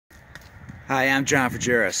Hi, I'm John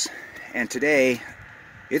Frejeris, and today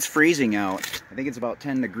it's freezing out. I think it's about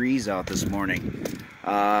 10 degrees out this morning,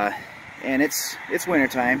 and it's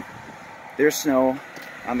wintertime. There's snow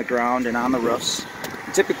on the ground and on the roofs.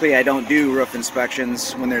 Typically I don't do roof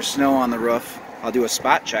inspections when there's snow on the roof. I'll do a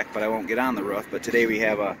spot check, but I won't get on the roof. But today we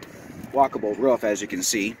have a walkable roof, as you can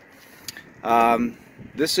see.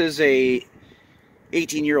 This is a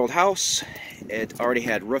 18-year-old house. It already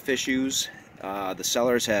had roof issues. The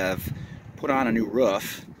sellers have put on a new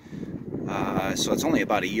roof, so it's only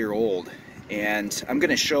about a year old. And I'm going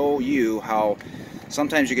to show you how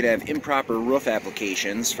sometimes you could have improper roof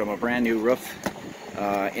applications from a brand new roof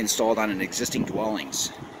installed on an existing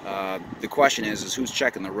dwellings. The question is who's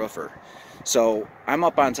checking the roofer? So I'm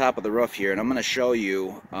up on top of the roof here, and I'm going to show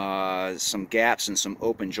you some gaps and some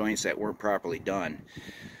open joints that weren't properly done.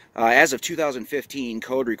 As of 2015,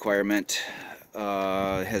 code requirement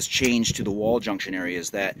has changed to the wall junction areas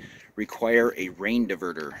that require a rain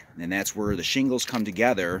diverter, and that's where the shingles come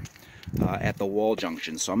together at the wall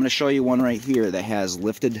junction. So I'm going to show you one right here that has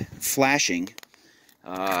lifted flashing,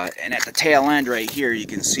 and at the tail end right here you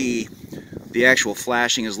can see the actual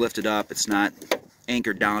flashing is lifted up. It's not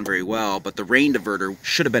anchored down very well, but the rain diverter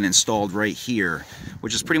should have been installed right here,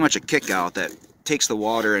 which is pretty much a kick out that takes the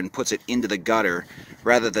water and puts it into the gutter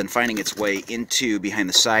rather than finding its way into behind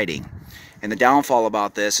the siding. And the downfall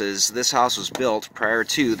about this is this house was built prior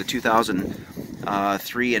to the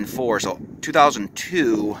 2003 and 4. So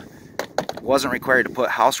 2002 wasn't required to put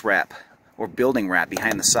house wrap or building wrap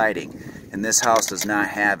behind the siding, and this house does not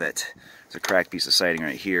have it. It's a cracked piece of siding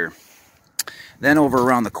right here. Then over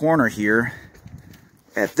around the corner here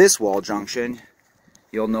at this wall junction,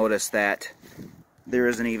 you'll notice that there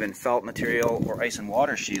isn't even felt material or ice and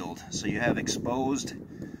water shield. So you have exposed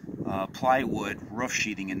plywood roof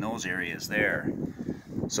sheathing in those areas there.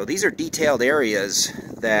 So these are detailed areas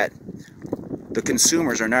that the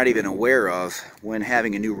consumers are not even aware of when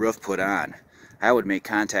having a new roof put on. I would make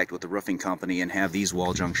contact with the roofing company and have these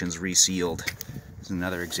wall junctions resealed. There's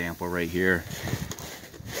another example right here.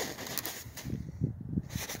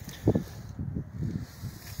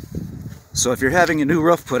 So if you're having a new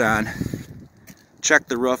roof put on, check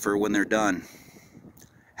the roofer when they're done.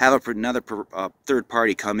 Have another third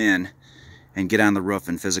party come in and get on the roof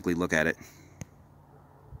and physically look at it.